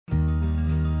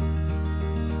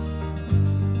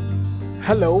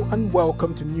Hello and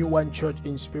welcome to New Wine Church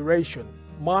Inspiration.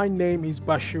 My name is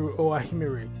Bashir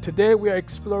Oahimiri. Today we are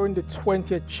exploring the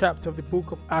 20th chapter of the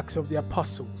book of Acts of the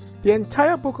Apostles. The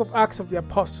entire book of Acts of the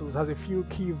Apostles has a few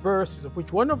key verses, of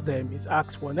which one of them is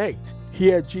Acts 1:8.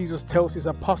 Here Jesus tells his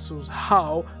apostles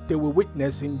how they will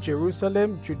witness in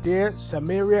Jerusalem, Judea,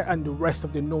 Samaria and the rest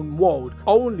of the known world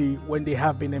only when they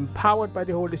have been empowered by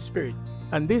the Holy Spirit.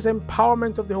 And this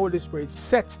empowerment of the Holy Spirit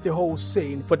sets the whole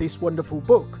scene for this wonderful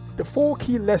book. The four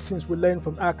key lessons we learn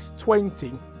from Acts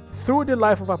 20 through the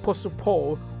life of Apostle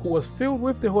Paul, who was filled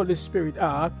with the Holy Spirit,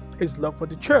 are his love for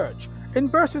the church. In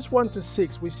verses 1 to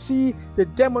 6, we see the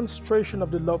demonstration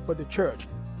of the love for the church.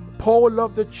 Paul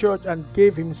loved the church and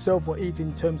gave himself for it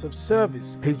in terms of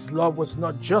service. His love was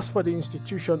not just for the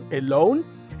institution alone.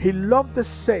 He loved the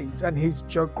saints, and his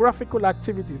geographical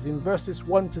activities in verses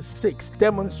 1 to 6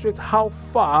 demonstrate how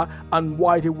far and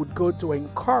wide he would go to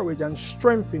encourage and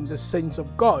strengthen the saints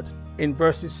of God. In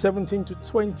verses 17 to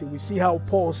 20, we see how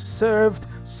Paul served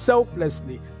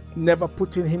selflessly, never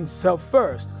putting himself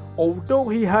first. Although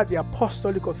he had the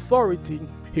apostolic authority,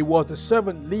 he was a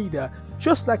servant leader,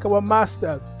 just like our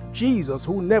Master Jesus,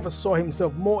 who never saw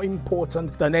himself more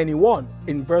important than anyone.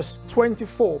 In verse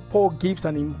 24, Paul gives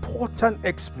an important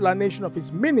explanation of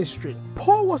his ministry.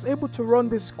 Paul was able to run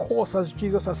this course as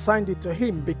Jesus assigned it to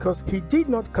him because he did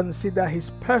not consider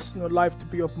his personal life to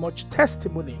be of much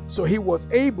testimony. So he was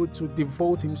able to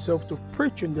devote himself to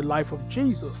preaching the life of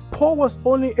Jesus. Paul was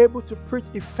only able to preach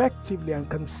effectively and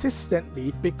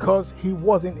consistently because he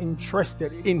wasn't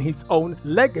interested in his own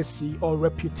legacy or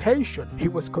reputation. He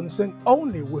was concerned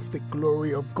only with the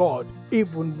glory of God,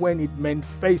 even when it meant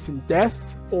facing death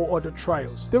or other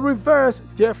trials. The reverse,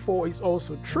 therefore, is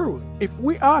also true. If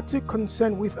we are too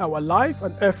concerned with our life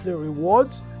and earthly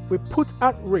rewards, we put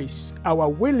at risk our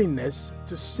willingness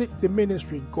to seek the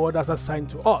ministry God has assigned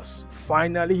to us.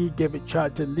 Finally, he gave a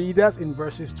charge to leaders in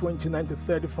verses 29 to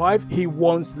 35. He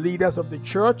wants leaders of the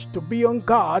church to be on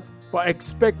guard by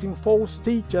expecting false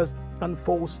teachers and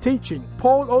false teaching.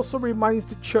 Paul also reminds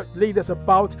the church leaders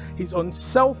about his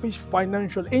unselfish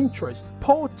financial interest.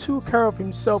 Paul took care of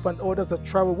himself and others that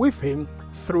travel with him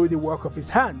through the work of his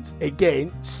hands,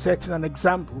 again setting an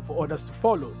example for others to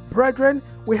follow. Brethren,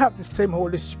 we have the same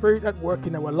Holy Spirit at work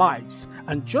in our lives,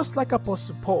 and just like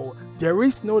Apostle Paul, there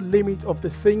is no limit of the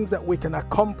things that we can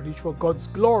accomplish for God's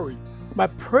glory. My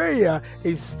prayer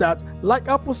is that, like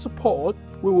Apostle Paul,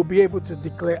 we will be able to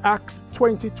declare Acts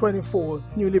 20:24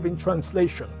 New Living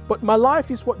Translation. But my life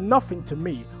is worth nothing to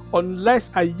me unless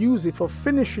I use it for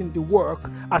finishing the work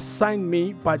assigned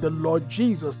me by the Lord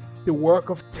Jesus, the work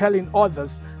of telling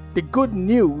others the good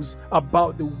news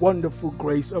about the wonderful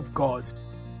grace of God.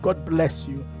 God bless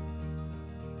you.